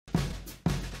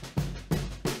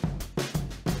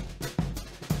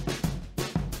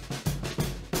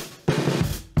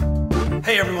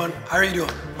Hey everyone, how are you doing?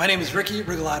 My name is Ricky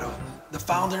Rigolato, the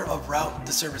founder of Route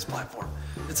the Service Platform.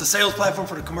 It's a sales platform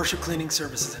for the commercial cleaning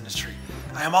services industry.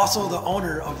 I am also the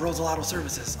owner of Rosalato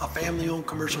Services, a family-owned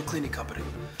commercial cleaning company.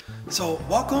 So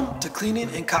welcome to Cleaning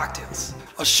and Cocktails,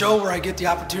 a show where I get the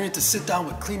opportunity to sit down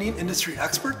with cleaning industry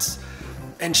experts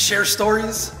and share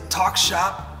stories, talk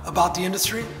shop about the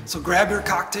industry. So grab your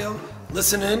cocktail,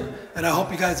 listen in, and I hope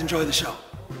you guys enjoy the show.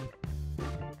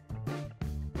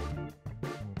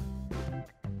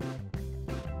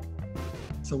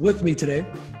 So with me today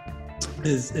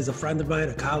is a friend of mine,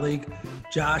 a colleague.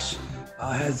 Josh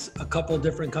has a couple of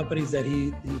different companies that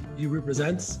he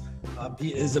represents.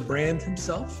 He is a brand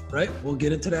himself, right? We'll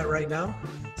get into that right now.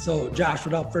 So Josh,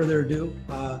 without further ado,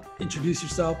 introduce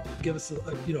yourself, give us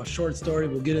a short story.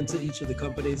 We'll get into each of the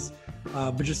companies,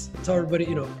 but just tell everybody,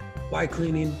 why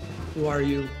cleaning, who are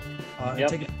you?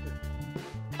 Take it.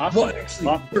 Awesome. Well,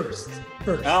 actually, first.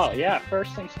 Oh yeah,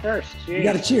 first things first. Jeez. You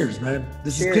got to cheers, man.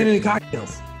 This Cheers. is Cleaning and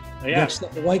Cocktails. Yeah. You got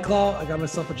yourself a White Claw. I got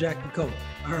myself a Jack and Coke.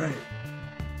 All right.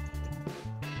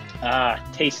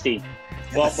 Tasty.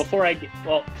 Yes.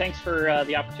 Well, thanks for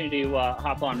the opportunity to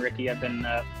hop on, Ricky. I've been,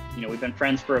 we've been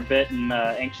friends for a bit and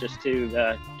anxious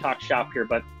to talk shop here.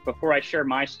 But before I share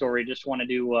my story, just wanted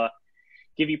to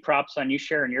give you props on you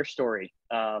sharing your story.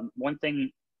 One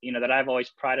thing, that I've always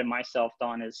prided myself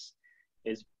on is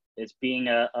being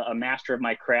a master of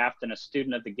my craft and a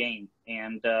student of the game.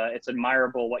 And it's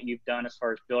admirable what you've done as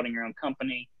far as building your own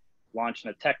company,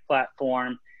 launching a tech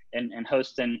platform, and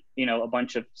hosting, a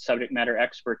bunch of subject matter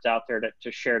experts out there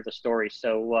to share the story.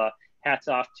 So hats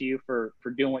off to you for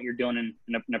doing what you're doing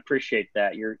and appreciate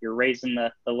that. You're raising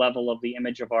the level of the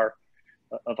image of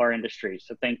our industry.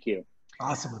 So thank you.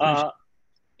 Awesome.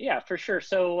 Yeah, for sure.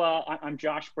 So I'm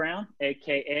Josh Brown,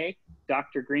 AKA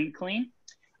Dr. Green Clean.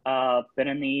 Been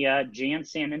in the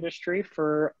GNSAN industry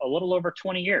for a little over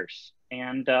 20 years.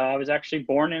 And I was actually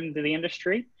born into the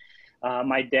industry.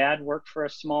 My dad worked for a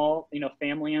small,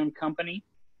 family-owned company.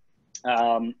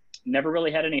 Never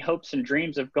really had any hopes and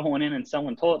dreams of going in and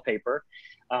selling toilet paper.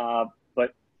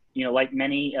 But, like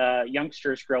many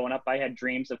youngsters growing up, I had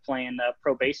dreams of playing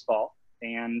pro baseball.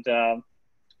 And,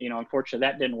 unfortunately,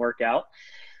 that didn't work out.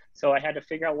 So I had to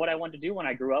figure out what I wanted to do when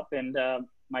I grew up. And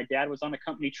my dad was on a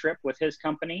company trip with his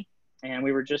company. And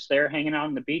we were just there hanging out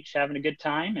on the beach, having a good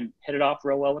time, and hit it off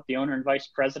real well with the owner and vice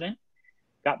president.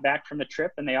 Got back from the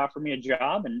trip and they offered me a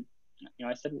job, and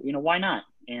I said, why not?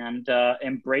 And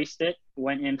embraced it,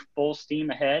 went in full steam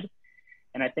ahead.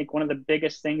 And I think one of the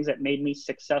biggest things that made me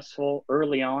successful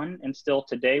early on and still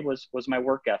today was my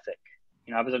work ethic.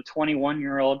 I was a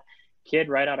 21-year-old kid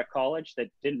right out of college that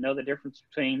didn't know the difference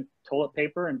between toilet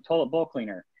paper and toilet bowl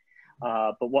cleaner.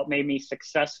 But what made me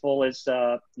successful is,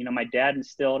 my dad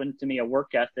instilled into me a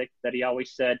work ethic that he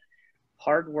always said,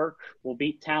 hard work will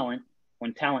beat talent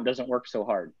when talent doesn't work so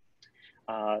hard.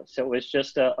 So it was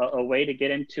just a way to get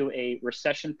into a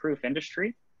recession-proof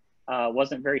industry.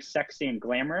 Wasn't very sexy and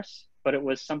glamorous, but it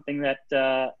was something that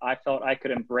I felt I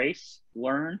could embrace,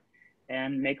 learn,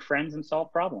 and make friends and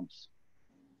solve problems.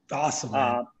 Awesome,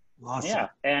 man. Awesome. Yeah,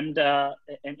 and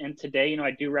today, I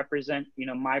do represent,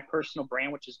 my personal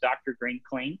brand, which is Dr. Green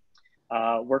Clean.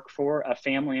 Work for a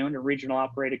family-owned and regional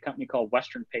operated company called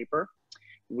Western Paper.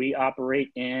 We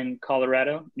operate in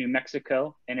Colorado, New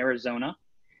Mexico, and Arizona,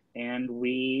 and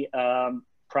we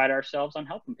pride ourselves on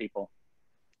helping people.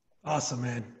 Awesome,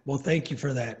 man. Well, thank you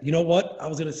for that. You know what I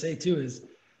was going to say too is,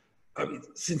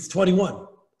 since 21.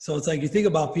 So it's like you think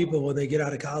about people when they get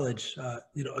out of college,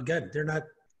 again,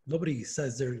 nobody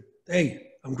says hey,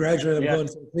 I'm graduating, I'm going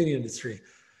to the cleaning industry.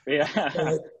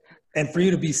 Yeah. And for you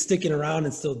to be sticking around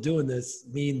and still doing this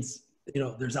means,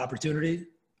 there's opportunity.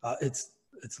 It's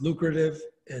lucrative.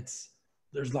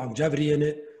 There's longevity in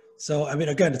it. So,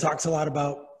 again, it talks a lot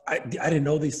about, I didn't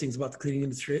know these things about the cleaning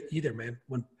industry either, man.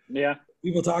 When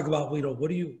people talk about,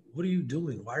 what are you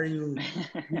doing? Why are you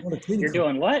want to clean? You're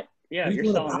doing what? Yeah. What are you You're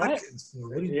doing selling what? For?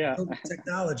 What are you doing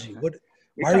technology? You're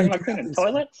why talking are you about cleaning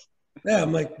toilets? Yeah.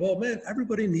 I'm like, well, man,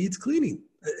 everybody needs cleaning.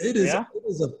 It is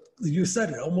you said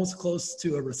it, almost close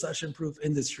to a recession-proof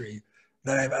industry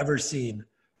that I've ever seen.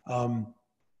 And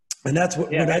that's what,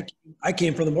 when I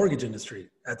came from the mortgage industry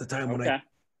at the time when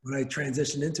I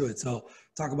transitioned into it. So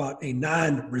talk about a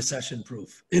non-recession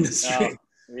proof industry.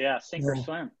 Sink or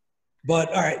swim. But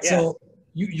all right. So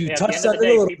you touched on it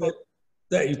a little bit.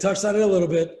 Yeah, you touched on it a little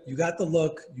bit. You got the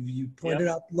look, you pointed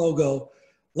out the logo.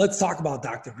 Let's talk about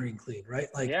Dr. Green Clean, right?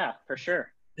 For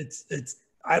sure.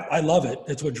 I love it.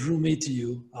 It's what drew me to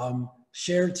you.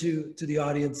 Share to the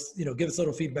audience, give us a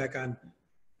little feedback on,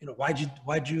 why'd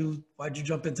you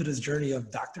jump into this journey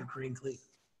of Dr. Green Clean?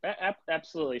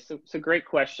 Absolutely. So it's a great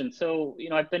question. So,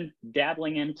 I've been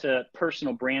dabbling into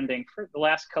personal branding for the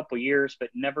last couple of years, but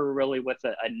never really with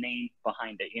a name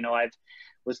behind it. I've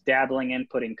was dabbling in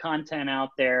putting content out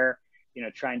there,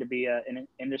 trying to be an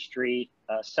industry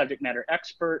subject matter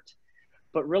expert.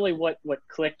 But really what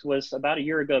clicked was about a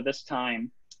year ago this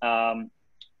time.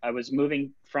 I was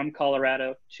moving from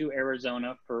Colorado to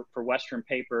Arizona for Western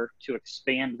Paper to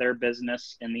expand their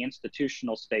business in the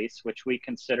institutional space, which we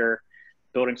consider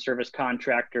building service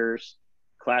contractors,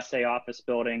 Class A office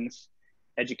buildings,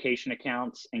 education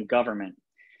accounts, and government.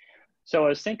 So I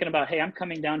was thinking about, hey, I'm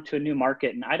coming down to a new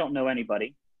market and I don't know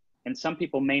anybody. And some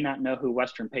people may not know who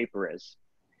Western Paper is.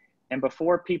 And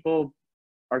before people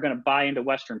are going to buy into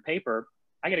Western Paper,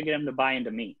 I got to get them to buy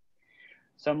into me.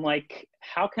 So I'm like,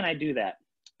 how can I do that?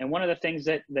 And one of the things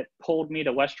that pulled me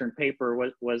to Western Paper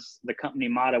was the company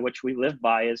motto, which we live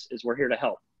by, is we're here to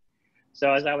help.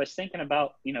 So as I was thinking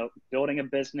about, building a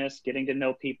business, getting to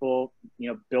know people,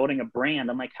 building a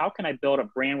brand, I'm like, how can I build a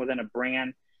brand within a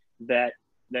brand that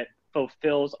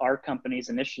fulfills our company's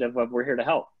initiative of we're here to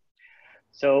help?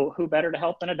 So who better to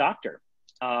help than a doctor?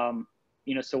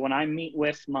 So when I meet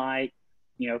with my,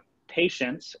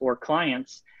 patients or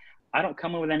clients, I don't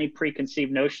come in with any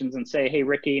preconceived notions and say, hey,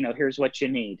 Ricky, here's what you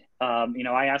need.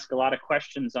 I ask a lot of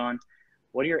questions on,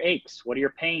 what are your aches? What are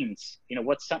your pains?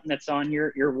 What's something that's on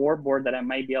your war board that I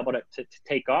might be able to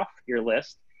take off your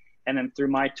list? And then through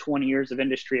my 20 years of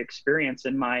industry experience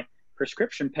in my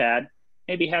prescription pad,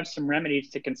 maybe have some remedies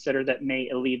to consider that may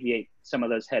alleviate some of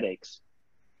those headaches.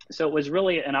 So it was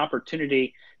really an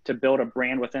opportunity to build a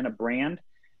brand within a brand,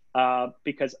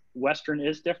 because Western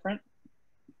is different.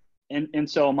 And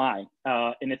so am I.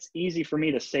 And it's easy for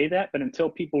me to say that, but until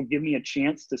people give me a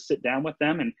chance to sit down with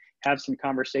them and have some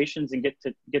conversations and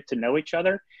get to know each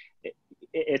other,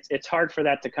 it's hard for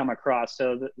that to come across.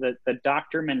 So the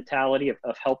doctor mentality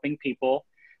of helping people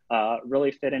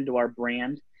really fit into our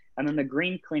brand. And then the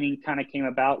green cleaning kind of came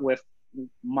about with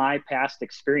my past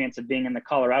experience of being in the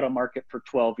Colorado market for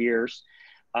 12 years.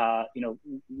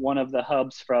 One of the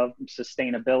hubs for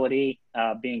sustainability,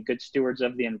 being good stewards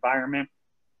of the environment.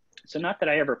 So not that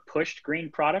I ever pushed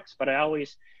green products, but I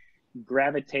always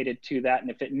gravitated to that. And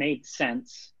if it made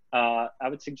sense, I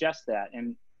would suggest that.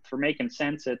 And for making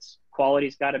sense, it's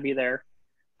quality's got to be there.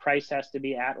 Price has to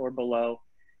be at or below.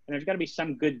 And there's got to be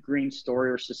some good green story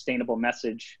or sustainable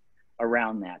message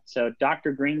around that. So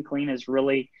Dr. Green Clean is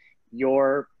really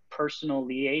your personal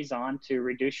liaison to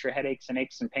reduce your headaches and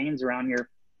aches and pains around your,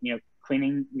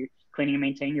 cleaning and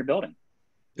maintain your building.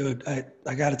 Dude,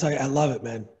 I got to tell you, I love it,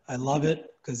 man. I love it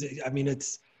because it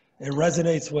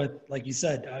resonates with, like you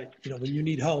said, when you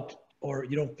need help or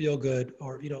you don't feel good,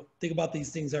 or, think about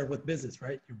these things are with business,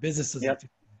 right? Your business is, yep.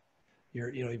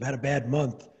 You've had a bad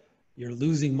month, you're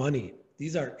losing money.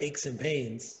 These are aches and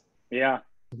pains. Yeah.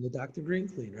 The Dr. Green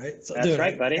Clean, right? So, that's dude,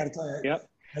 right, buddy. I gotta tell you, yep.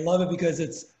 I love it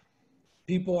because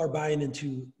people are buying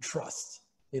into trust.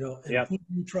 And yep. who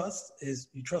you trust is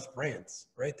you trust brands,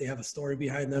 right? They have a story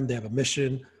behind them. They have a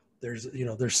mission. There's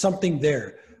something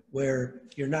there where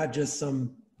you're not just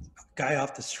some guy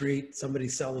off the street, somebody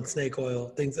selling snake oil,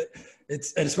 things that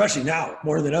and especially now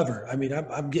more than ever. I mean,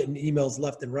 I'm getting emails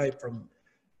left and right from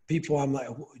people. I'm like,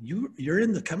 you're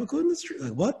in the chemical industry?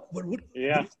 Like what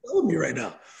Yeah. are you telling me right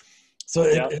now?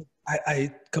 So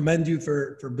I commend you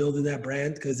for building that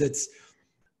brand, because it's,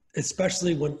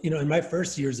 especially when, in my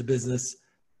first years of business,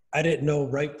 I didn't know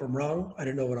right from wrong. I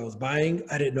didn't know what I was buying.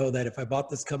 I didn't know that if I bought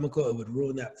this chemical, it would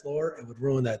ruin that floor. It would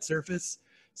ruin that surface.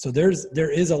 So there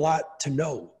is a lot to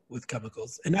know with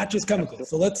chemicals, and not just chemicals.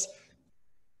 So let's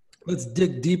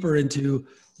dig deeper into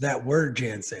that word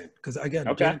JanSan, because again,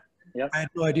 okay. Yep. I had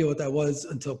no idea what that was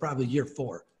until probably year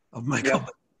 4 of my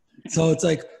company. So it's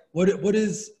like, what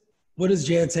does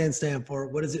JanSan stand for?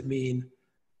 What does it mean?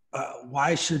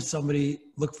 Why should somebody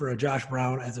look for a Josh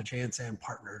Brown as a JanSan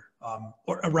partner,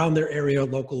 or around their area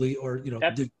locally, or,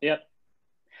 Yep.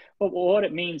 Well, what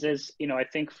it means is, I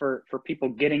think for people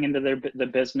getting into the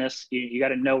business, you got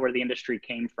to know where the industry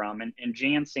came from. And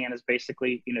JanSan is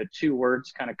basically, 2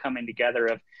 words kind of coming together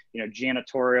of,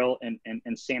 janitorial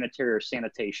and sanitary or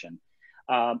sanitation.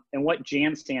 And what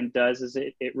JanSan does is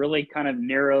it really kind of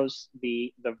narrows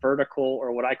the vertical,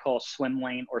 or what I call swim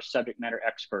lane or subject matter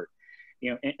expert.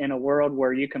 In a world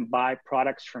where you can buy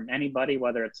products from anybody,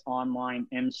 whether it's online,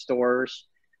 in stores,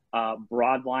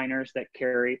 broadliners that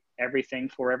carry everything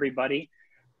for everybody.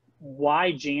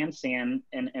 Why JanSan,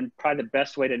 and probably the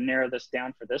best way to narrow this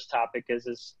down for this topic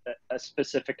is a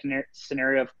specific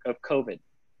scenario of COVID.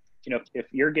 If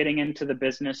you're getting into the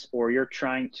business or you're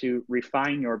trying to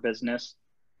refine your business,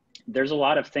 there's a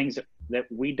lot of things that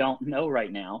we don't know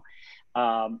right now.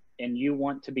 and you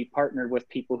want to be partnered with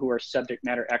people who are subject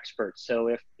matter experts. So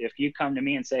if you come to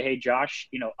me and say, hey, Josh,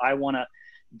 I want a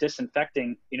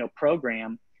disinfecting,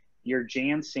 program, your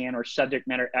JanSan or subject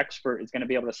matter expert is going to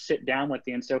be able to sit down with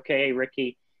you and say, okay, hey,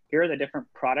 Ricky, here are the different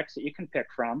products that you can pick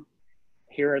from.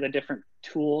 Here are the different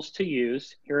tools to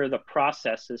use. Here are the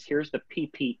processes. Here's the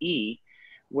PPE,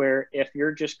 where if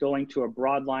you're just going to a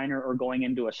broadliner or going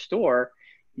into a store,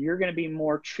 you're going to be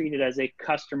more treated as a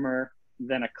customer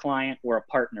than a client or a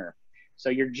partner. So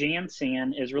your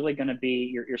JanSan is really going to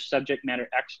be your subject matter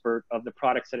expert of the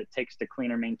products that it takes to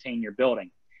clean or maintain your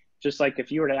building. Just like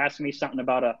if you were to ask me something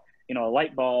about a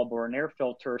light bulb or an air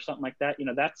filter or something like that,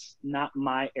 that's not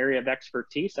my area of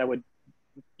expertise. I would,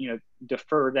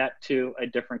 defer that to a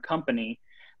different company.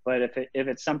 But if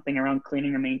it's something around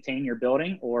cleaning or maintaining your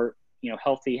building or,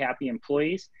 healthy, happy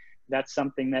employees, that's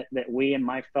something that we and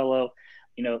my fellow,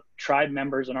 tribe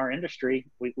members in our industry,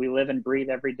 we live and breathe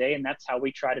every day. And that's how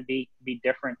we try to be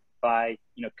different by,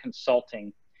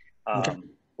 consulting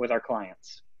with our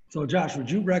clients. So Josh, would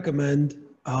you recommend,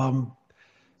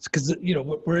 because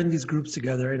we're in these groups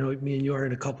together. I know me and you are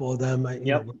in a couple of them.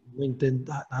 Yep. LinkedIn,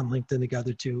 on LinkedIn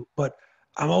together too. But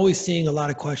I'm always seeing a lot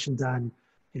of questions on,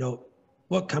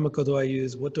 what chemical do I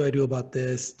use? What do I do about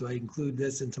this? Do I include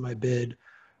this into my bid?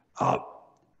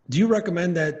 Do you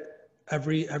recommend that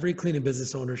every cleaning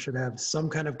business owner should have some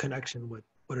kind of connection with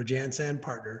a JanSan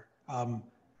partner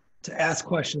to ask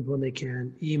questions when they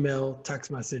can, email,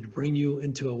 text message, bring you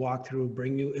into a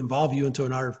walkthrough, involve you into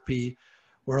an RFP,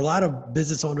 where a lot of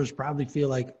business owners probably feel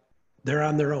like they're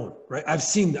on their own, right? I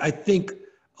think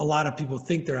a lot of people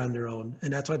think they're on their own,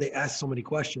 and that's why they ask so many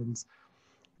questions,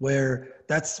 where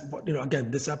that's, again,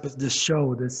 this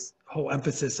whole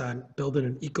emphasis on building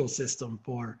an ecosystem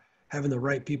for having the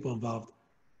right people involved.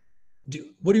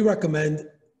 What do you recommend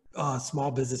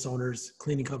small business owners,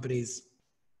 cleaning companies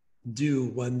do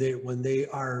when they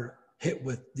are hit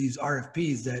with these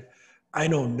RFPs that I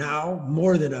know now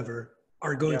more than ever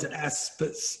are going to ask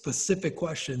specific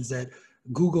questions that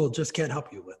Google just can't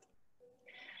help you with?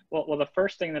 Well, the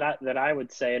first thing that I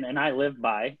would say, and I live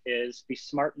by, is be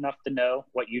smart enough to know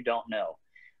what you don't know.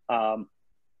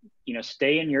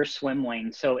 Stay in your swim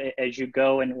lane. So as you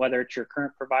go, and whether it's your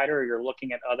current provider or you're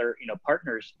looking at other,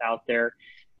 partners out there,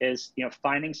 is,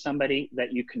 finding somebody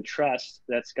that you can trust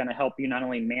that's going to help you not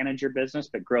only manage your business,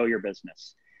 but grow your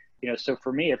business. So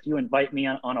for me, if you invite me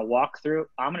on a walkthrough,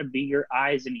 I'm going to be your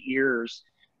eyes and ears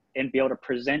and be able to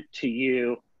present to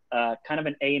you kind of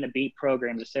an A and a B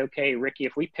program to say, okay, Ricky,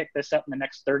 if we pick this up in the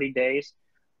next 30 days,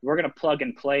 we're going to plug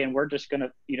and play, and we're just going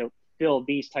to, fill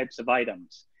these types of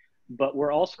items. But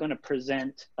we're also going to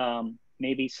present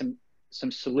maybe some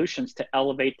solutions to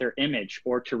elevate their image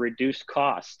or to reduce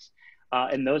costs.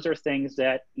 And those are things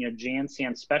that,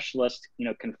 JanSan specialists,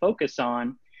 can focus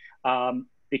on,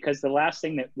 because the last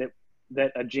thing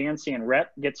that a JanSan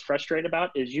rep gets frustrated about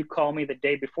is you call me the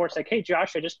day before. It's like, hey,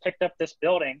 Josh, I just picked up this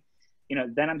building.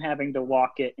 Then I'm having to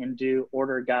walk it and do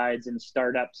order guides and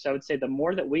startups. So I would say the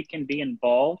more that we can be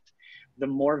involved, the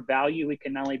more value we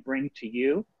can not only bring to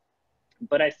you,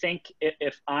 but I think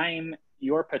if I'm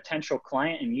your potential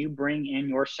client and you bring in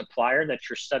your supplier that's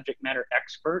your subject matter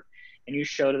expert and you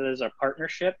showed it as a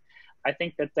partnership, I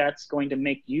think that that's going to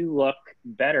make you look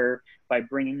better by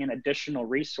bringing in additional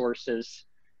resources,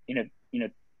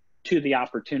 to the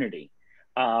opportunity.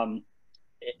 And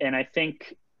I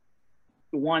think,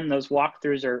 one, those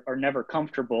walkthroughs are never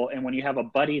comfortable. And when you have a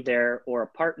buddy there or a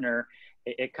partner,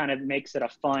 it kind of makes it a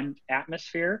fun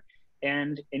atmosphere.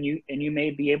 And you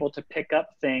may be able to pick up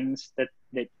things that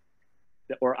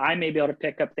or I may be able to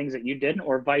pick up things that you didn't,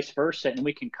 or vice versa. And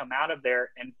we can come out of there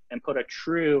and put a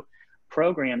true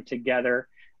program together,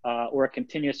 or a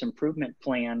continuous improvement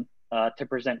plan to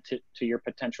present to your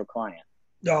potential client.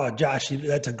 Oh, Josh,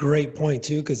 that's a great point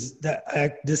too, because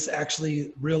this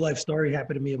actually real life story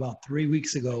happened to me about 3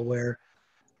 weeks ago, where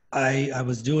I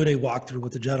was doing a walkthrough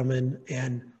with a gentleman,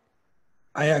 and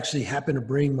I actually happened to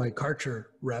bring my Karcher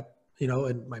rep,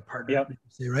 and my partner,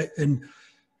 right? And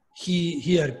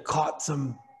he had caught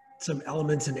some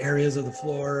elements and areas of the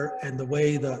floor and the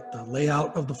way the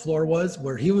layout of the floor was,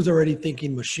 where he was already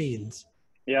thinking machines.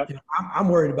 Yeah. I'm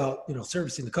worried about,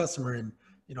 servicing the customer, and,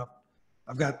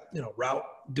 I've got, route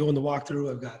doing the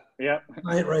walkthrough. I've got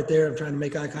client right there. I'm trying to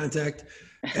make eye contact.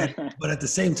 But at the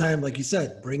same time, like you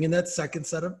said, bring in that second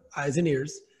set of eyes and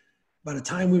ears. By the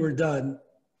time we were done,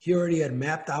 he already had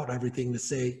mapped out everything to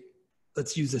say,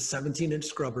 let's use a 17-inch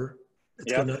scrubber.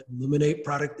 It's going to eliminate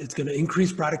product. It's going to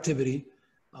increase productivity.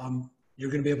 You're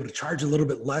going to be able to charge a little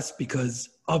bit less because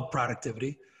of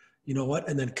productivity. You know what?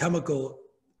 And then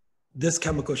this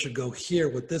chemical should go here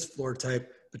with this floor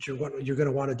type. but you're going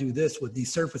to want to do this with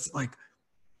these surfaces. Like,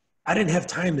 I didn't have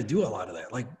time to do a lot of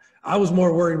that. Like, I was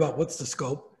more worried about what's the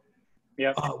scope.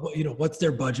 Yeah. What's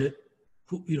their budget?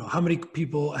 How many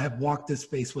people have walked this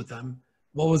space with them?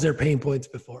 What was their pain points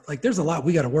before? Like, there's a lot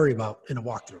we got to worry about in a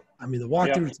walkthrough. I mean, the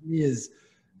walkthrough to me is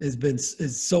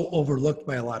so overlooked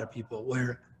by a lot of people,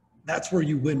 where that's where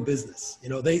you win business.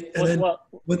 When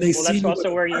they see you with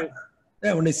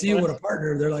a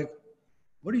partner, they're like,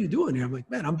 what are you doing here? I'm like,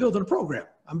 man, I'm building a program.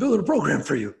 I'm building a program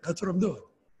for you. That's what I'm doing.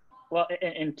 Well,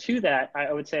 and to that,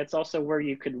 I would say it's also where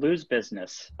you could lose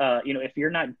business. If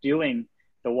you're not doing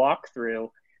the walkthrough,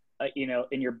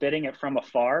 and you're bidding it from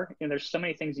afar, there's so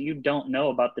many things that you don't know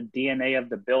about the DNA of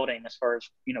the building as far as,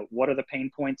 what are the pain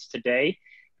points today?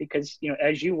 Because,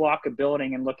 as you walk a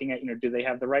building and looking at, do they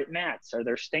have the right mats? Are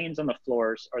there stains on the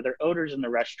floors? Are there odors in the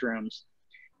restrooms?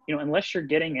 Unless you're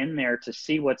getting in there to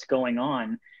see what's going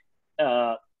on,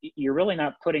 you're really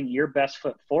not putting your best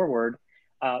foot forward.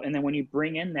 And then when you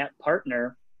bring in that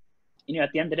partner, at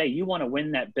the end of the day, you want to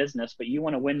win that business, but you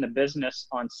want to win the business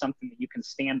on something that you can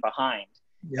stand behind.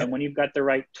 Yep. And when you've got the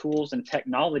right tools and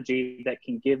technology that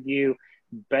can give you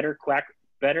better,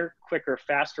 quicker,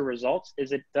 faster results,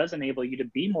 it does enable you to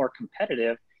be more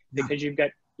competitive because you've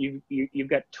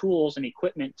got tools and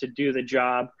equipment to do the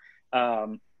job.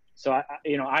 So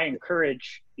I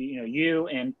encourage you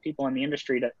and people in the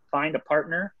industry to find a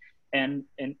partner and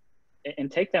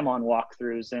take them on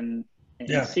walkthroughs and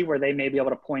see where they may be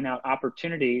able to point out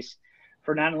opportunities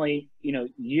for not only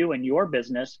you and your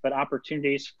business, but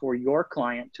opportunities for your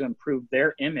client to improve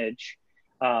their image,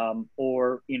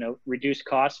 or reduce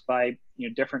costs by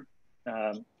different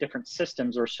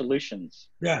systems or solutions.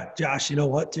 Yeah, Josh, you know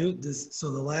what, dude?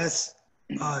 So the last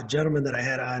gentleman that I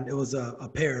had on, it was a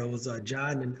pair. It was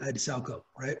John and Ed Selko,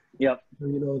 right? Yep.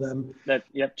 You know them.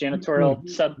 Janitorial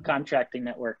subcontracting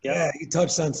network. Yep. Yeah, he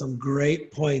touched on some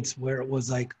great points where it was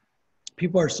like,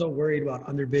 people are so worried about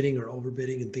underbidding or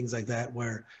overbidding and things like that,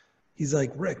 where he's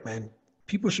like, Rick, man,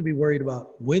 people should be worried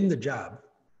about win the job.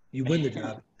 You win the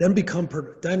job,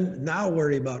 then now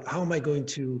worry about how am I going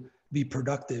to be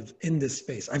productive in this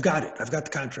space? I've got it. I've got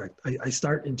the contract. I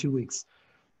start in 2 weeks.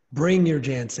 Bring your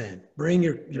Jansan, bring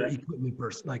your equipment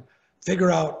person, like figure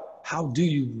out how do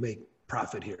you make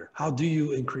profit here? How do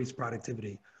you increase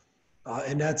productivity?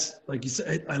 And that's, like you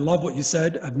said, I love what you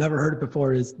said. I've never heard it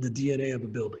before, is the DNA of a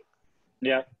building.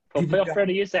 Yeah. Well, feel free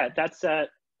to use that. That's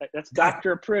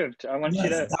doctor approved. I want you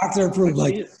to. Doctor approved.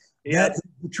 Like, that's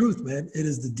the truth, man. It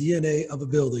is the DNA of a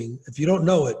building. If you don't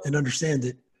know it and understand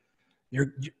it,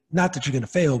 you're not that you're going to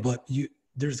fail, but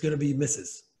there's going to be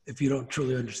misses if you don't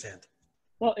truly understand.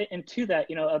 Well, and to that,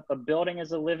 a building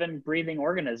is a living, breathing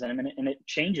organism, and it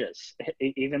changes.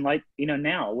 Even like,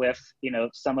 now with,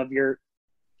 some of your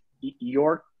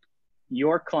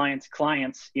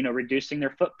clients, reducing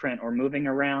their footprint or moving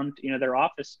around, their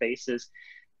office spaces,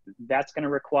 that's going to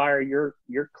require your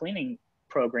cleaning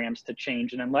programs to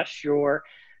change. And unless you're,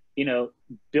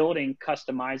 building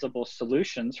customizable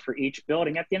solutions for each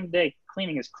building, at the end of the day,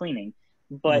 cleaning is cleaning,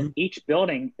 but each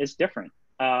building is different.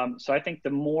 So I think the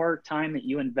more time that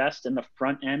you invest in the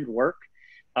front end work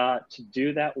to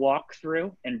do that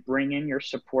walkthrough and bring in your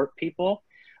support people,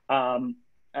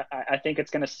 I think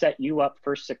it's going to set you up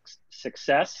for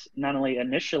success, not only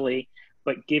initially,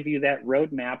 but give you that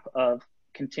roadmap of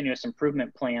continuous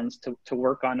improvement plans to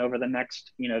work on over the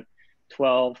next,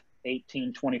 12,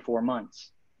 18, 24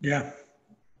 months. Yeah.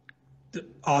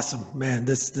 Awesome, man.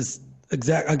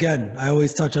 Again, I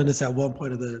always touch on this at one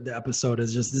point of the episode,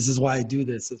 is just, this is why I do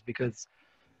this, is because,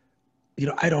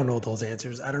 I don't know those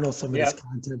answers. I don't know some of this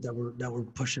content that we're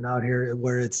pushing out here,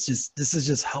 where it's just, this is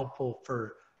just helpful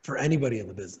for anybody in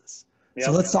the business.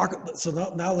 Yep. So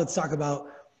now let's talk about,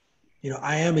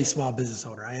 I am a small business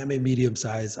owner. I am a medium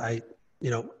size.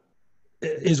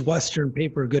 Is Western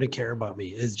Paper going to care about me?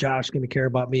 Is Josh going to care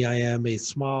about me? I am a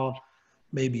small,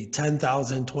 maybe $10,000,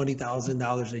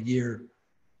 $20,000 a year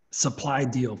supply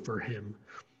deal for him.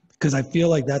 Because I feel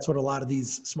like that's what a lot of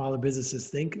these smaller businesses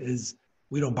think, is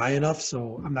we don't buy enough,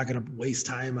 so I'm not going to waste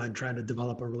time on trying to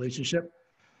develop a relationship.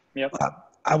 Yep.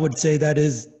 I would say that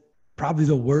is probably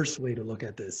the worst way to look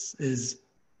at this. Is,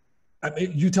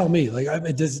 you tell me,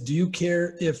 do you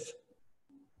care if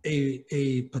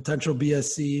a potential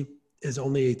BSC is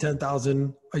only a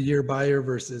 10,000 a year buyer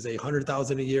versus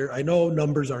 100,000 a year? I know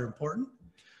numbers are important,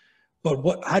 but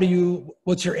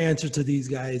what's your answer to these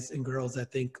guys and girls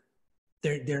that think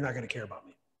they're not going to care about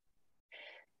me?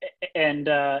 And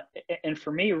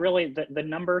for me, really, the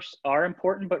numbers are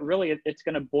important, but really it's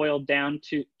going to boil down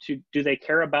to do they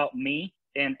care about me,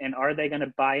 and are they going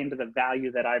to buy into the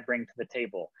value that I bring to the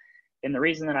table? And the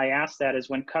reason that I ask that is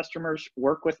when customers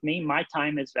work with me, my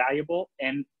time is valuable.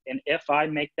 And if I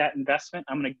make that investment,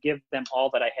 I'm going to give them all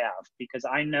that I have, because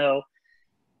I know,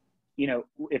 you know,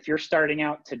 if you're starting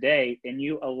out today and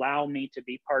you allow me to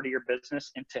be part of your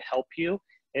business and to help you,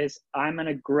 is I'm going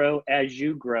to grow as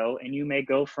you grow. And you may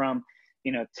go from,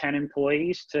 you know, 10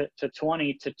 employees to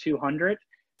 20 to 200.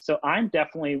 So I'm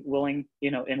definitely willing,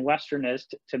 you know, in Western is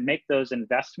to make those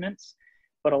investments.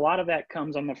 But a lot of that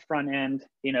comes on the front end,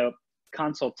 you know,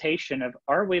 consultation of,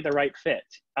 are we the right fit?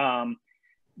 And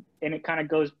it kind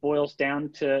of boils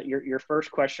down to your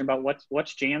first question about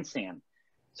what's Jansan.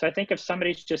 So I think if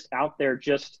somebody's just out there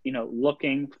just, you know,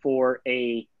 looking for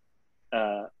a,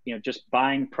 you know, just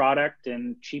buying product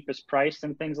and cheapest price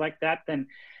and things like that, then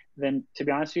to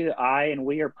be honest with you,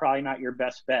 we are probably not your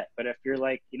best bet. But if you're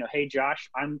like, you know, hey, Josh,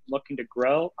 I'm looking to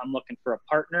grow. I'm looking for a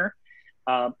partner.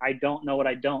 I don't know what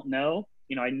I don't know.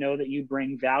 You know, I know that you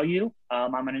bring value.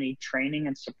 I'm going to need training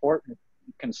and support and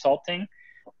consulting.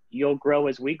 You'll grow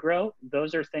as we grow.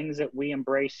 Those are things that we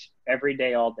embrace every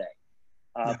day, all day.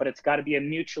 Yeah. But it's got to be a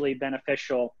mutually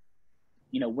beneficial,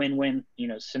 you know, win-win, you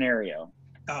know, scenario.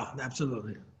 Oh,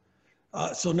 absolutely.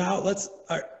 So now let's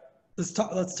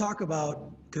talk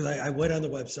about, because I went on the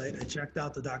website, I checked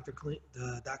out the Dr.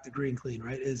 Green Clean,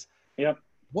 right? Yep.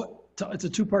 It's a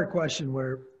two-part question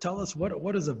where tell us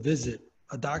what is a visit,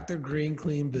 a Dr. Green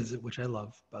Clean visit, which I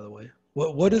love, by the way.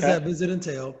 What does that visit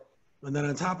entail? And then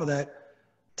on top of that,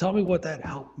 tell me what that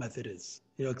help method is.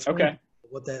 You know, explain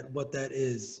what that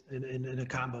is in a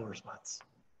combo response.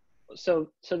 So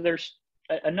there's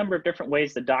a number of different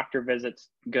ways the doctor visits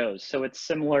goes. So it's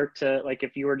similar to like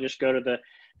if you were just go to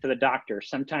the doctor.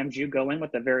 Sometimes you go in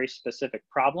with a very specific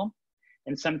problem,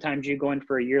 and sometimes you go in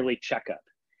for a yearly checkup.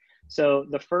 So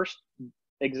the first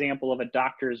example of a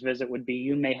doctor's visit would be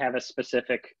you may have a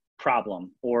specific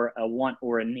problem or a want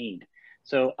or a need.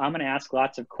 So I'm going to ask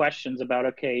lots of questions about,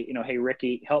 okay, you know, hey,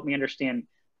 Ricky, help me understand,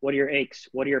 what are your aches?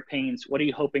 What are your pains? What are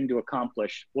you hoping to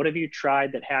accomplish? What have you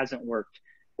tried that hasn't worked?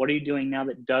 What are you doing now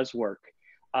that does work?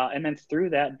 And then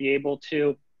through that, be able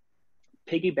to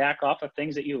piggyback off of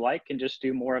things that you like and just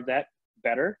do more of that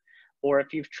better. Or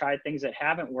if you've tried things that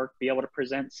haven't worked, be able to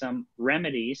present some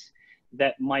remedies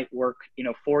that might work, you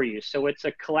know, for you. So it's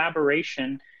a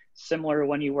collaboration similar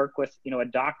when you work with, you know, a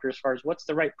doctor as far as what's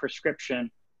the right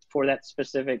prescription for that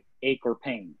specific ache or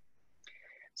pain.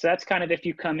 So that's kind of if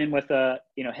you come in with a,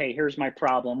 you know, hey, here's my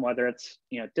problem, whether it's,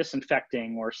 you know,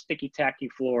 disinfecting or sticky tacky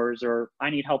floors, or I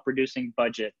need help reducing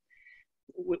budget.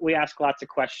 We ask lots of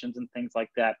questions and things like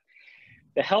that.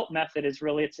 The help method is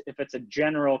really, if it's a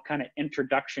general kind of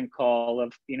introduction call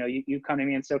of, you know, you come to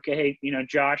me and say, okay, hey, you know,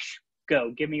 Josh,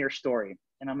 go, give me your story.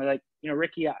 And I'm like, you know,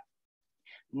 Ricky,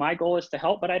 my goal is to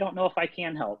help, but I don't know if I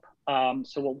can help.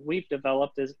 So what we've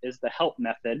developed is the help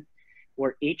method,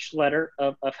 where each letter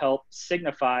of help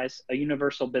signifies a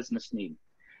universal business need.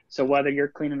 So whether you're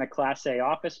cleaning a Class A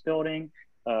office building,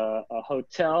 a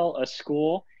hotel, a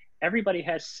school, everybody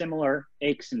has similar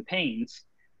aches and pains,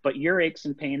 but your aches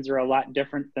and pains are a lot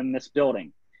different than this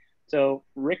building. So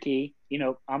Ricky, you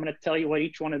know, I'm going to tell you what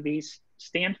each one of these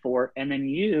stand for, and then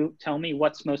you tell me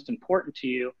what's most important to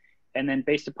you. And then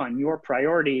based upon your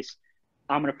priorities,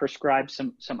 I'm going to prescribe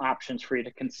some options for you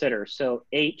to consider. So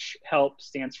H, help,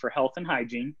 stands for health and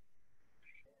hygiene.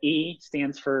 E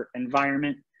stands for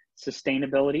environment,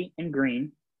 sustainability, and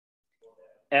green.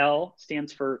 L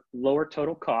stands for lower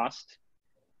total cost.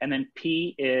 And then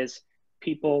P is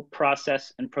people,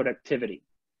 process, and productivity.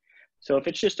 So if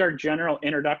it's just our general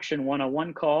introduction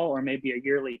 101 call, or maybe a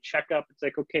yearly checkup, it's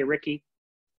like, okay, Ricky,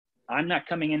 I'm not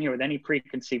coming in here with any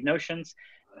preconceived notions.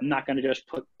 I'm not going to just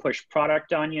push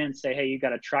product on you and say, hey, you got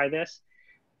to try this.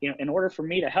 You know, in order for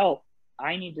me to help,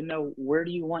 I need to know, where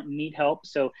do you want and need help?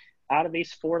 So out of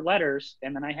these 4 letters,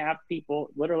 and then I have people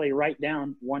literally write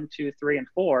down 1, 2, 3, and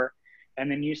 4.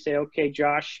 And then you say, okay,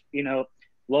 Josh, you know,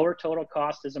 lower total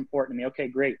cost is important to me. Okay,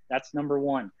 great. That's number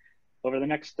 1. Over the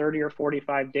next 30 or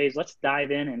 45 days, let's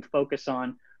dive in and focus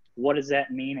on what does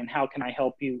that mean and how can I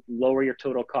help you lower your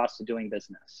total cost of doing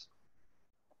business?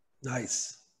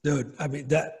 Nice. Dude, I mean,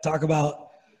 talk about,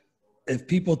 if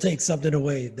people take something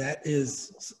away, that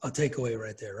is a takeaway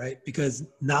right there, right? Because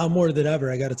now more than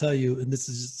ever, I got to tell you, and this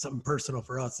is just something personal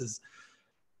for us, is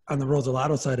on the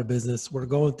Rosolato side of business, we're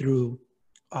going through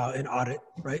an audit,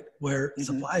 right? Where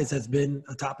supplies has been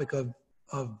a topic of,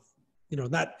 you know,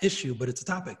 not issue, but it's a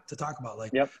topic to talk about.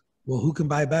 Like, well, who can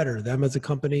buy better? Them as a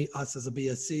company, us as a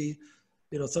BSC.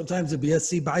 You know, sometimes the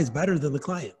BSC buys better than the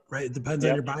client, right? It depends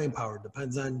on your buying power. It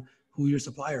depends on who your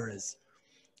supplier is.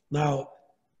 Now,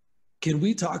 can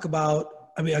we talk about,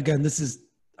 I mean, again, this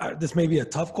may be a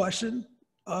tough question,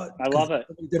 I love it.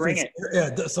 Different, Bring it.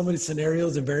 yeah, so many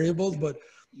scenarios and variables, but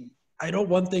I know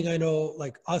one thing I know,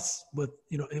 like us with,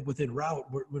 within Route,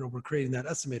 we're creating that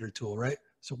estimator tool, right?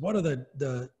 So one of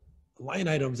the line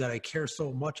items that I care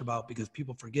so much about because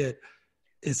people forget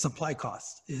is supply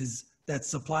cost, is that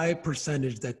supply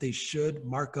percentage that they should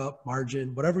mark up,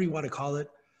 margin, whatever you want to call it,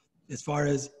 as far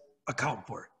as account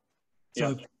for it. So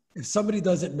Yep. if somebody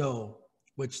doesn't know,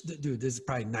 which, dude, this is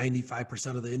probably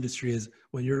 95% of the industry, is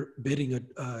when you're bidding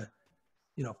a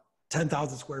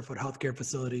 10,000 square foot healthcare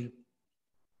facility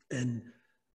and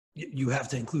you have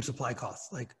to include supply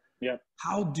costs. Like, Yep.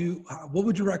 what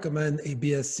would you recommend a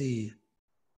BSC?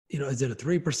 Is it a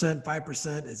 3%,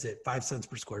 5%? Is it 5 cents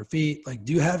per square feet? Like,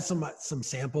 do you have some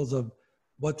samples of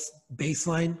what's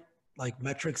baseline, like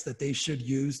metrics that they should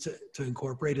use to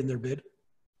incorporate in their bid?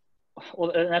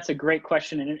 Well, that's a great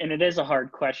question. And it is a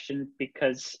hard question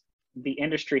because the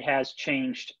industry has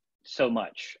changed so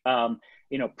much.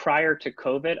 Prior to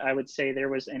COVID, I would say there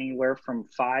was anywhere from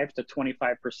 5 to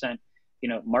 25%,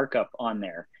 markup on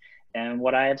there. And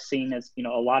what I have seen is, a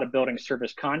lot of building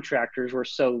service contractors were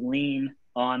so lean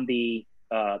on the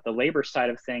labor side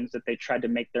of things that they tried to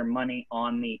make their money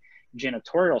on the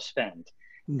janitorial spend.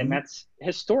 Mm-hmm. And that's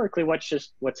historically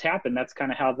what's happened. That's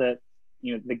kind of how the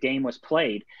game was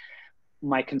played.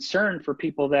 My concern for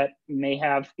people that may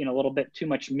have, a little bit too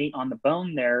much meat on the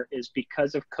bone there is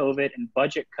because of COVID and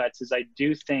budget cuts, is I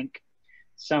do think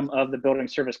some of the building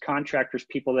service contractors,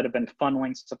 people that have been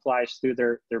funneling supplies through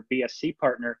their BSC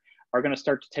partner, are going to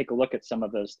start to take a look at some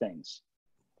of those things.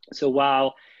 So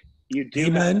while you do—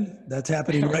 Amen. That's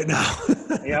happening right now.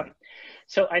 Yep.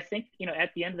 So I think, at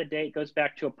the end of the day, it goes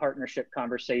back to a partnership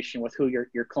conversation with who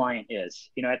your client is.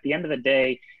 At the end of the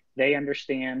day, they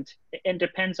understand, and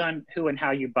depends on who and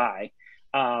how you buy.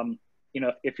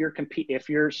 If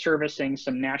you're servicing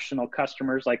some national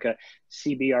customers like a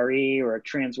CBRE or a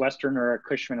Transwestern or a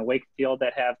Cushman & Wakefield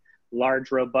that have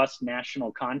large, robust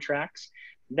national contracts,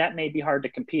 that may be hard to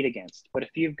compete against. But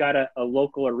if you've got a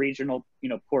local or regional,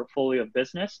 portfolio of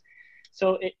business,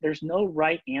 there's no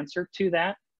right answer to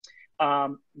that.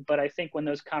 But I think when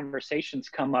those conversations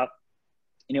come up,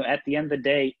 at the end of the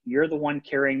day, you're the one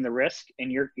carrying the risk,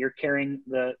 and you're carrying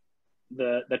the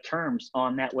terms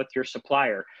on that with your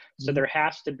supplier. So Mm-hmm. there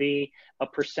has to be a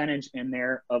percentage in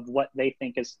there of what they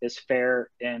think is fair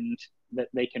and that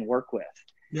they can work with.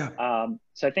 Yeah.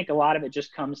 So I think a lot of it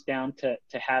just comes down to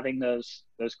having those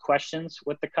questions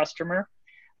with the customer.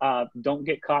 Don't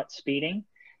get caught speeding.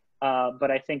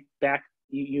 But I think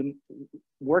you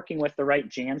working with the right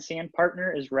JanSan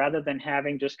partner is, rather than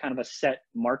having just kind of a set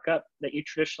markup that you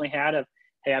traditionally had of,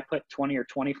 hey, I put 20 or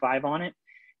 25 on it,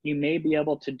 you may be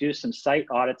able to do some site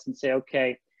audits and say,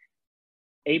 okay,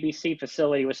 ABC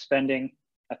facility was spending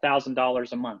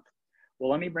 $1,000 a month.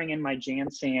 Well, let me bring in my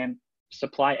JanSan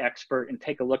supply expert and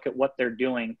take a look at what they're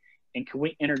doing. And can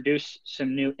we introduce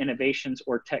some new innovations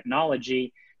or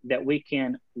technology that we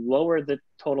can lower the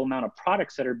total amount of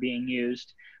products that are being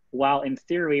used, while in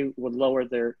theory would lower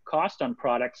their cost on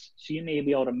products. So you may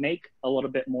be able to make a little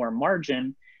bit more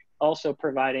margin, also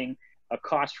providing a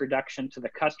cost reduction to the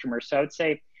customer. So I would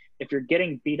say if you're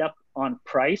getting beat up on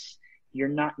price, you're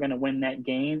not going to win that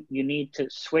game. You need to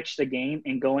switch the game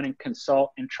and go in and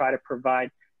consult and try to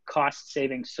provide cost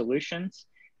saving solutions.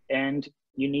 And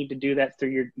you need to do that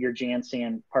through your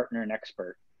JanSan partner and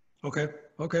expert. Okay.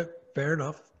 Fair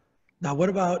enough. Now, what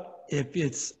about if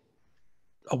it's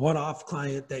a one-off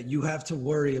client that you have to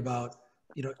worry about?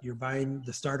 You're buying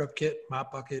the startup kit,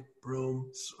 mop bucket,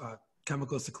 broom,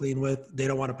 chemicals to clean with. They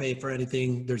don't want to pay for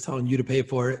anything. They're telling you to pay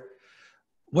for it.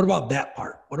 What about that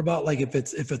part? What about like if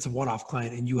it's a one-off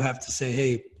client and you have to say,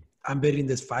 hey, I'm bidding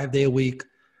this 5 day a week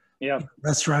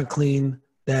restaurant clean,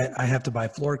 that I have to buy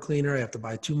floor cleaner, I have to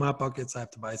buy 2 mop buckets, I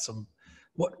have to buy some.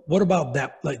 What about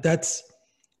that? Like that's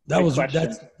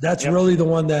really the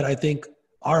one that I think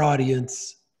our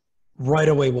audience right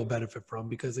away will benefit from,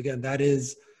 because again, that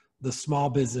is the small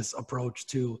business approach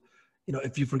to,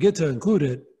 if you forget to include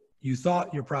it, you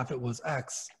thought your profit was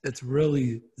X, it's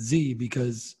really Z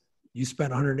because you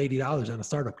spent $180 on a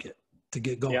startup kit to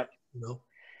get going. Yep.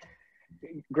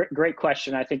 Great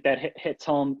question. I think that hits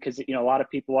home because, a lot of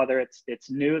people, whether it's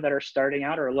new that are starting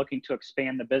out or are looking to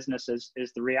expand the business, is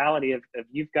the reality of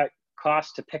you've got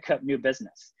costs to pick up new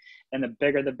business. And the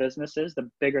bigger the business is, the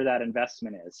bigger that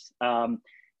investment is. And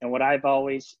what I've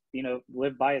always,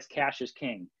 lived by is cash is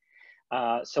king.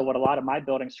 So what a lot of my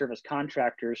building service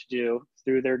contractors do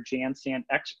through their JanSan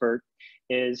expert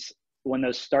is, when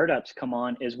those startups come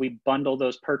on, is we bundle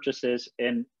those purchases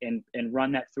and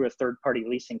run that through a third-party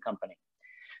leasing company.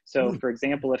 So for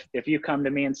example, if you come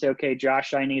to me and say, okay,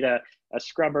 Josh, I need a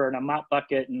scrubber and a mop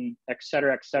bucket and et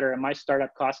cetera, and my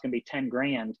startup cost can be 10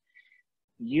 grand,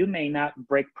 you may not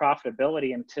break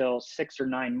profitability until 6 or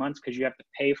 9 months because you have to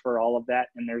pay for all of that.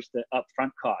 And there's the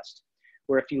upfront cost.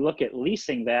 Where if you look at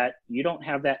leasing that, you don't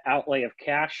have that outlay of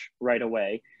cash right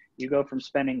away. You go from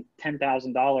spending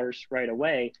 $10,000 right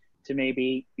away to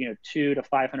maybe, $200 to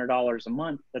 $500 a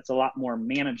month. That's a lot more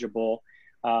manageable.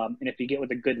 And if you get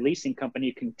with a good leasing company,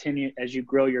 you continue, as you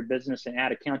grow your business and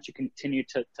add accounts, you continue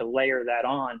to layer that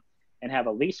on and have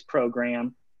a lease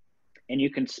program. And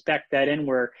you can spec that in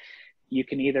where you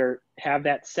can either have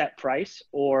that set price,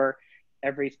 or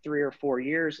every 3 or 4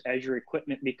 years, as your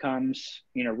equipment becomes,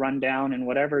 run down and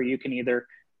whatever, you can either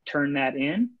turn that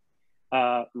in,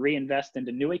 reinvest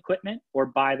into new equipment, or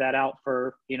buy that out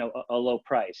for, a low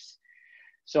price.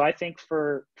 So I think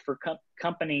for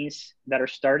companies that are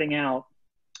starting out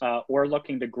or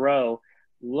looking to grow,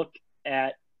 look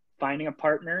at finding a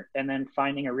partner and then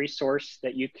finding a resource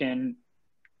that you can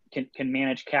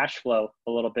manage cash flow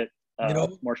a little bit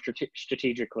more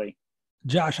strategically.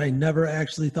 Josh, I never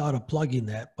actually thought of plugging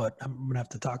that, but I'm going to have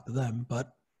to talk to them.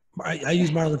 But I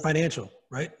use Marlin Financial,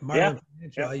 right? Marlin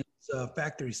Financial. I use a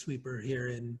factory sweeper here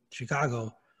in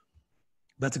Chicago.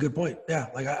 That's a good point. Yeah.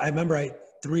 Like I remember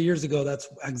 3 years ago, that's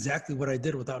exactly what I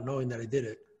did without knowing that I did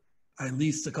it. I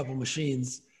leased a couple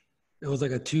machines. It was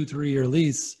like a 2-3 year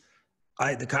lease.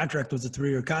 The contract was a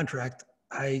 3-year contract.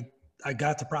 I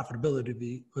got to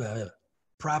profitability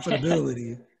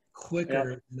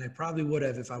quicker than I probably would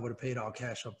have if I would have paid all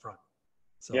cash up front.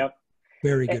 So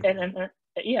very good. And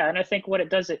I think what it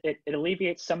does, it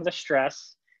alleviates some of the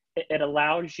stress. It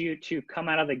allows you to come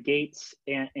out of the gates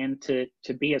and to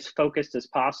be as focused as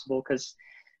possible. Because,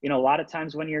 a lot of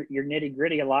times when you're nitty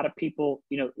gritty, a lot of people,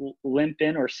 limp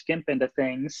in or skimp into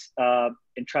things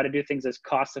and try to do things as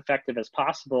cost effective as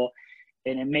possible.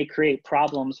 And it may create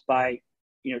problems by,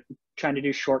 trying to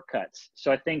do shortcuts.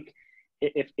 So I think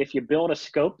if you build a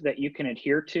scope that you can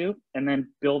adhere to, and then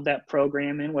build that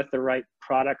program in with the right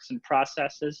products and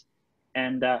processes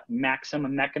and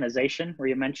maximum mechanization, where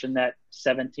you mentioned that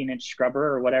 17-inch scrubber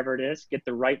or whatever it is, get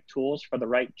the right tools for the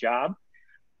right job,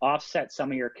 offset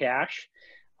some of your cash.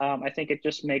 I think it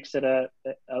just makes it a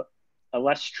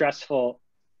less stressful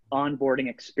onboarding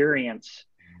experience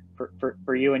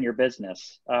for you and your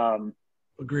business.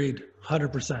 Agreed,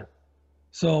 100%.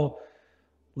 So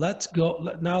let's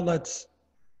go now. Let's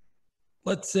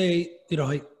say,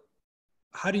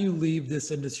 how do you leave this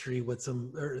industry with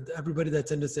or everybody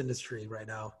that's in this industry right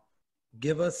now?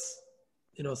 Give us,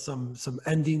 some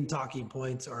ending talking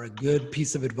points, or a good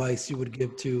piece of advice you would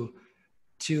give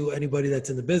to anybody that's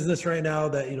in the business right now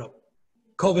that,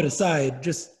 COVID aside,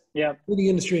 just the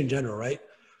industry in general, right?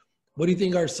 What do you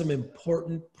think are some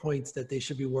important points that they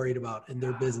should be worried about in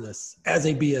their business as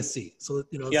a BSC? So,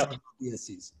 let's talk about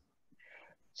BSCs.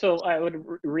 So I would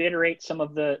reiterate some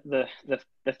of the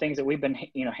things that we've been,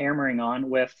 hammering on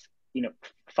with,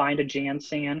 find a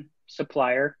Jansan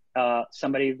supplier,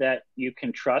 somebody that you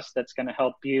can trust that's going to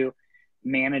help you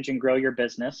manage and grow your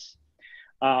business.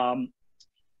 And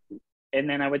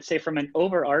then I would say, from an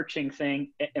overarching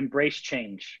thing, embrace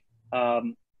change.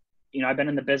 I've been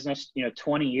in the business,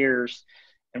 20 years,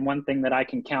 and one thing that I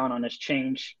can count on is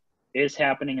change is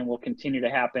happening and will continue to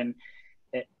happen.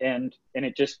 And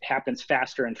it just happens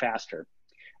faster and faster.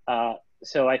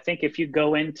 So I think if you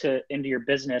go into your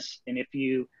business, and if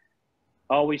you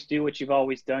always do what you've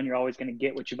always done, you're always going to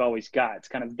get what you've always got. It's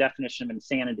kind of the definition of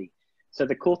insanity. So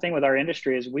the cool thing with our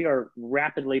industry is we are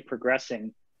rapidly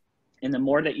progressing. And the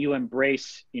more that you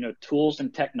embrace, tools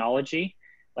and technology,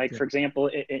 like for example,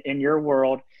 in your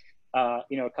world, a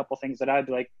couple things that I'd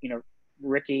be like,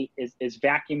 Ricky is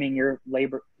vacuuming your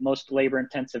most labor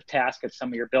intensive task at some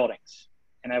of your buildings.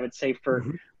 And I would say for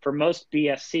most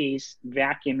BSCs,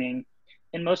 vacuuming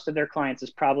in most of their clients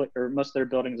is probably, or most of their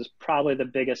buildings is probably the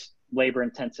biggest labor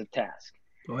intensive task.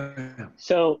 Oh, yeah.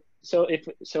 So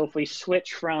if we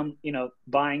switch from,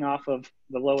 buying off of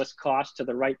the lowest cost to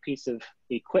the right piece of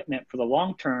equipment for the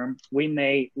long term, we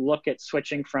may look at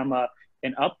switching from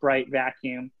an upright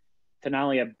vacuum to not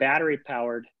only a battery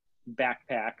powered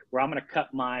backpack, where I'm going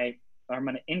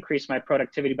to increase my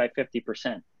productivity by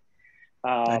 50%.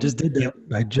 I just did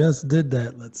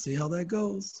that. Let's see how that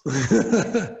goes.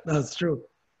 That's true.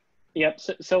 Yep.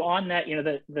 So on that,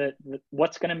 the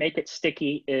what's going to make it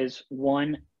sticky is,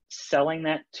 one, selling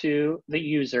that to the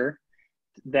user,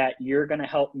 that you're going to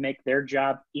help make their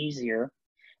job easier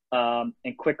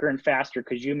and quicker and faster.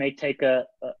 Because you may take a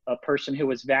person who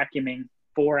was vacuuming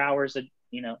 4 hours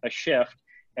a shift,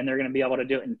 and they're going to be able to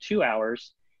do it in 2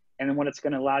 hours. And then what it's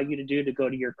going to allow you to do to go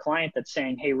to your client that's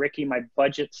saying, hey, Ricky, my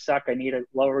budgets suck. I need to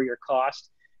lower your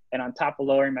cost. And on top of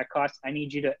lowering my cost, I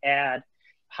need you to add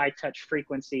high touch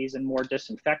frequencies and more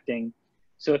disinfecting.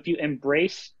 So if you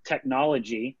embrace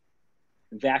technology,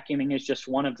 vacuuming is just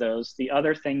one of those. The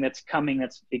other thing that's coming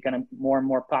that's becoming more and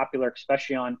more popular,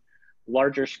 especially on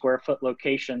larger square foot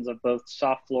locations of both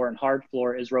soft floor and hard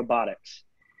floor, is robotics.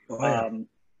 Oh,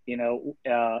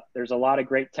 yeah. There's a lot of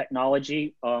great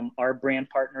technology. Our brand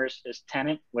partners is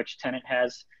Tennant, which Tennant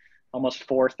has almost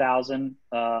 4,000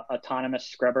 autonomous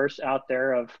scrubbers out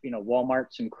there of,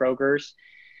 Walmarts and Kroger's.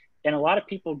 And a lot of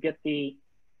people get the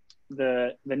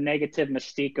negative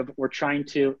mystique of we're trying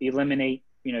to eliminate,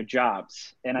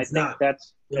 jobs. And I think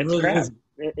that's really crap.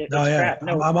 It's crap.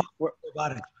 No, I'm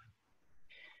robotics.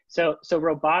 So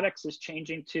robotics is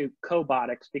changing to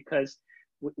cobotics because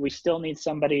we still need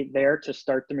somebody there to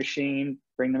start the machine,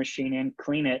 bring the machine in,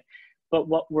 clean it. But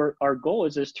what our goal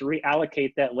is to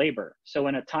reallocate that labor. So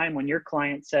in a time when your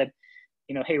client said,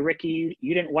 hey, Ricky,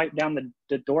 you didn't wipe down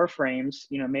the door frames,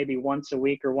 maybe once a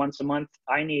week or once a month.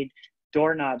 I need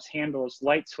doorknobs, handles,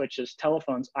 light switches,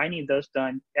 telephones. I need those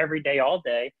done every day, all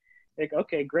day. Like,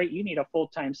 okay, great. You need a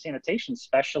full-time sanitation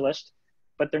specialist,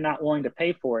 but they're not willing to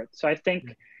pay for it. So I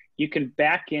think you can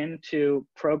back into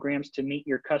programs to meet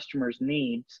your customers'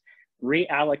 needs,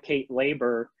 reallocate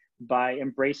labor by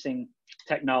embracing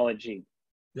technology.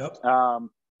 Yep. And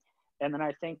then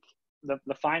I think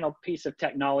the final piece of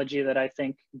technology that I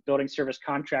think building service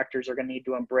contractors are going to need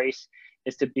to embrace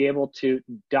is to be able to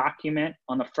document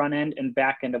on the front end and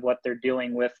back end of what they're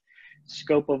doing with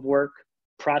scope of work,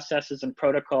 processes and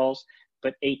protocols,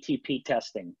 but ATP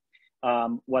testing.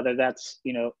 Whether that's,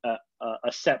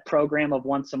 a set program of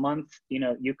once a month,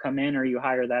 you come in or you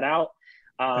hire that out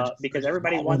because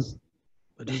everybody wants.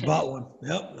 I just bought one.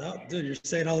 Yep. Dude, you're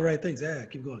saying all the right things. Yeah,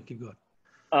 keep going.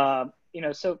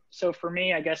 So for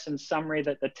me, I guess in summary,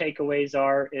 that the takeaways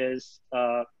is,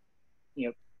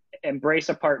 embrace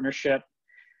a partnership,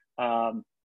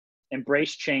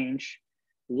 embrace change,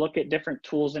 look at different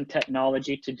tools and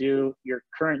technology to do your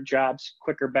current jobs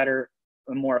quicker, better,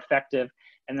 and more effective.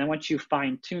 And then once you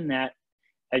fine tune that,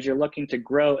 as you're looking to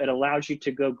grow, it allows you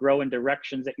to go grow in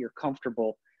directions that you're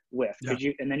comfortable with.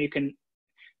 Yeah. And then you can,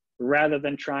 rather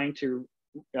than trying to,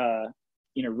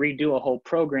 redo a whole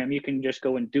program, you can just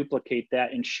go and duplicate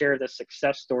that and share the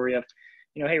success story of,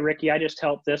 hey, Ricky, I just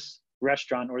helped this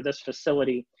restaurant or this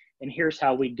facility, and here's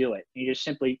how we do it. And you just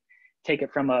simply take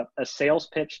it from a sales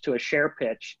pitch to a share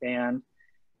pitch and,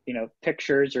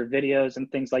 pictures or videos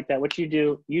and things like that, which you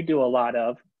do a lot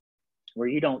of, where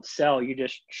you don't sell, you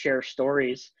just share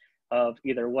stories of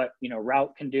either what,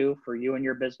 Route can do for you and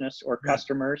your business or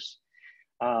customers.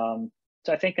 So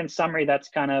I think in summary, that's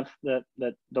kind of the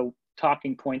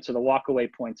talking points or the walkaway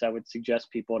points I would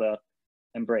suggest people to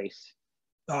embrace.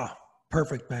 Oh,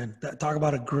 perfect, man. Talk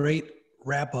about a great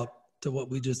wrap up to what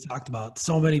we just talked about.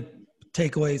 So many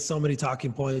takeaways, so many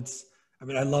talking points. I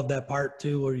mean, I love that part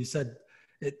too, where you said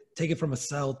take it from a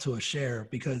sell to a share,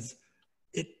 because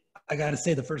I got to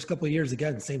say the first couple of years,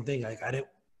 again, same thing. Like I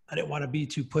didn't want to be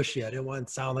too pushy. I didn't want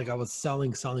to sound like I was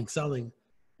selling.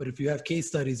 But if you have case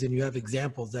studies and you have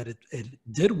examples that it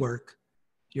did work,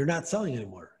 you're not selling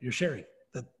anymore. You're sharing.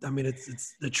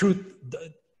 It's the truth.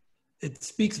 It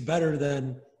speaks better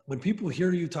than when people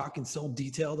hear you talking so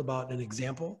detailed about an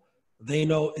example. They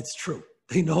know it's true.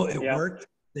 They know it worked.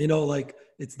 They know, like,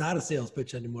 it's not a sales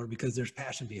pitch anymore because there's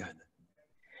passion behind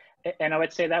it. And I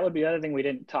would say that would be the other thing we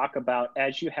didn't talk about.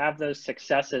 As you have those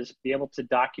successes, be able to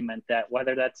document that,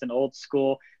 whether that's an old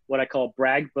school, what I call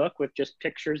brag book with just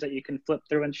pictures that you can flip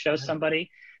through and show somebody,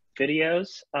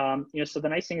 videos. So the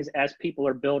nice thing is, as people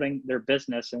are building their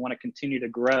business and want to continue to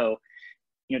grow,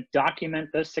 document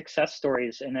those success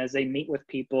stories. And as they meet with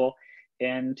people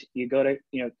and you go to,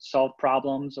 solve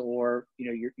problems, or,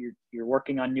 you're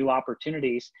working on new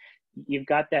opportunities, you've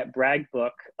got that brag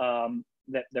book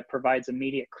that provides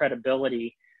immediate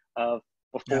credibility of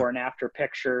before and after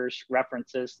pictures,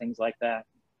 references, things like that.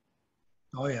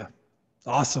 Oh yeah.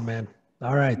 Awesome, man.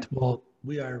 All right. Well,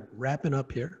 we are wrapping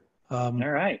up here. All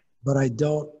right. But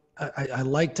I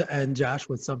like to end, Josh,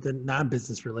 with something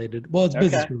non-business related. Well, it's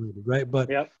business related, right? But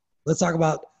let's talk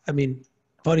about,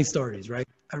 funny stories, right?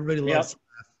 Everybody loves to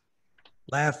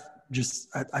laugh.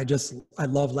 I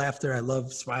love laughter. I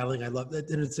love smiling. I love that.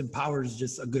 And it empowers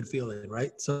just a good feeling,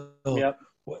 right? So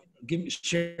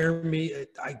share me.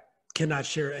 I cannot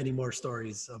share any more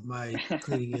stories of my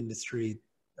cleaning industry,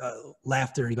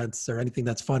 laughter events or anything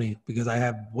that's funny, because I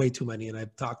have way too many and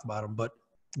I've talked about them. But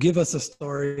give us a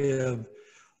story of,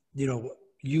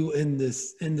 you in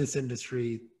this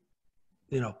industry,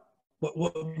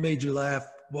 what made you laugh?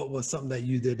 what was something that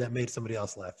you did that made somebody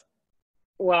else laugh?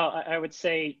 Well, I would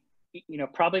say,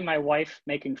 probably my wife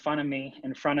making fun of me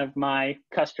in front of my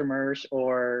customers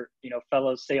or,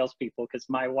 fellow salespeople, because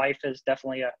my wife is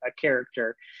definitely a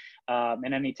character.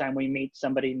 And anytime we meet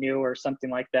somebody new or something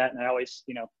like that, and I always,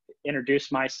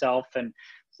 introduce myself. And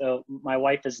so my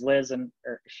wife is Liz, and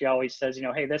she always says,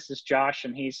 hey, this is Josh,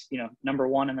 and he's, number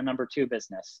one in the number two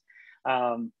business.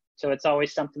 So it's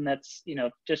always something that's,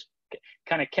 just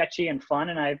kind of catchy and fun.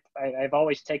 And I've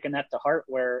always taken that to heart,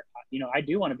 where, I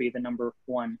do want to be the number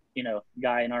one,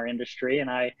 guy in our industry. And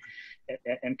I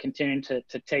am continuing to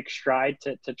take stride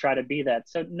to try to be that.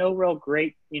 So no real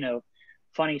great,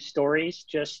 funny stories,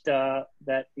 just that,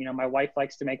 my wife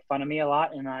likes to make fun of me a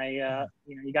lot. And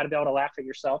you got to be able to laugh at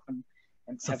yourself and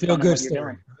have feel good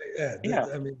story. Yeah.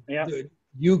 I mean, dude,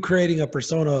 you creating a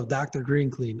persona of Dr. Green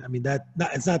Clean. I mean,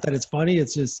 it's not that it's funny.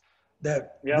 It's just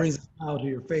that brings a smile to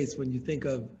your face when you think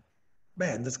of,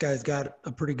 man, this guy's got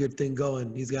a pretty good thing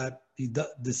going. This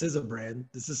is a brand.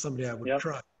 This is somebody I would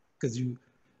trust, because you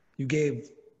gave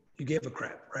a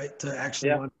crap, right? To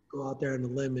actually want to go out there on the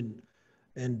limb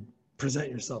and present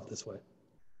yourself this way.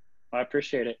 I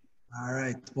appreciate it. All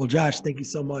right. Well, Josh, thank you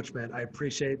so much, man. I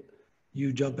appreciate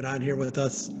you jumping on here with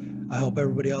us. I hope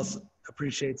everybody else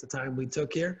appreciates the time we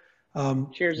took here.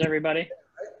 Cheers, everybody.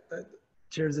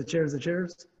 Cheers.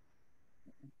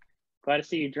 Glad to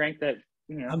see you drank that.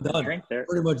 I'm done. Drink there.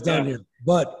 Pretty much done here.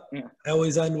 But I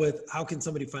always end with, how can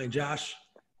somebody find Josh?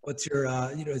 What's your,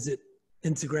 is it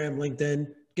Instagram, LinkedIn?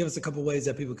 Give us a couple ways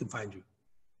that people can find you.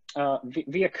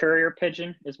 Via courier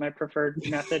pigeon is my preferred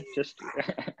method. Just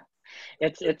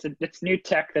it's new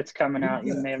tech that's coming out.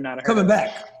 You may have not heard. Coming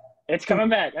back. It's coming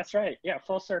back. That's right. Yeah,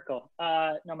 full circle.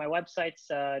 No, my website's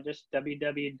just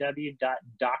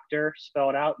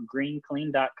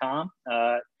www.greenclean.com.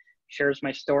 Shares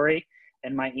my story,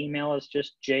 and my email is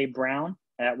just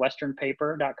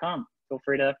jbrown@westernpaper.com. Feel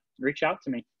free to reach out to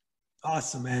me.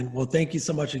 Awesome, man. Well, thank you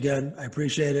so much again. I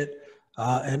appreciate it.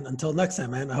 And until next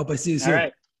time, man, I hope I see you soon. All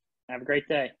right. Have a great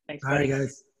day. Thanks, buddy. All right,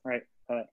 guys. All right.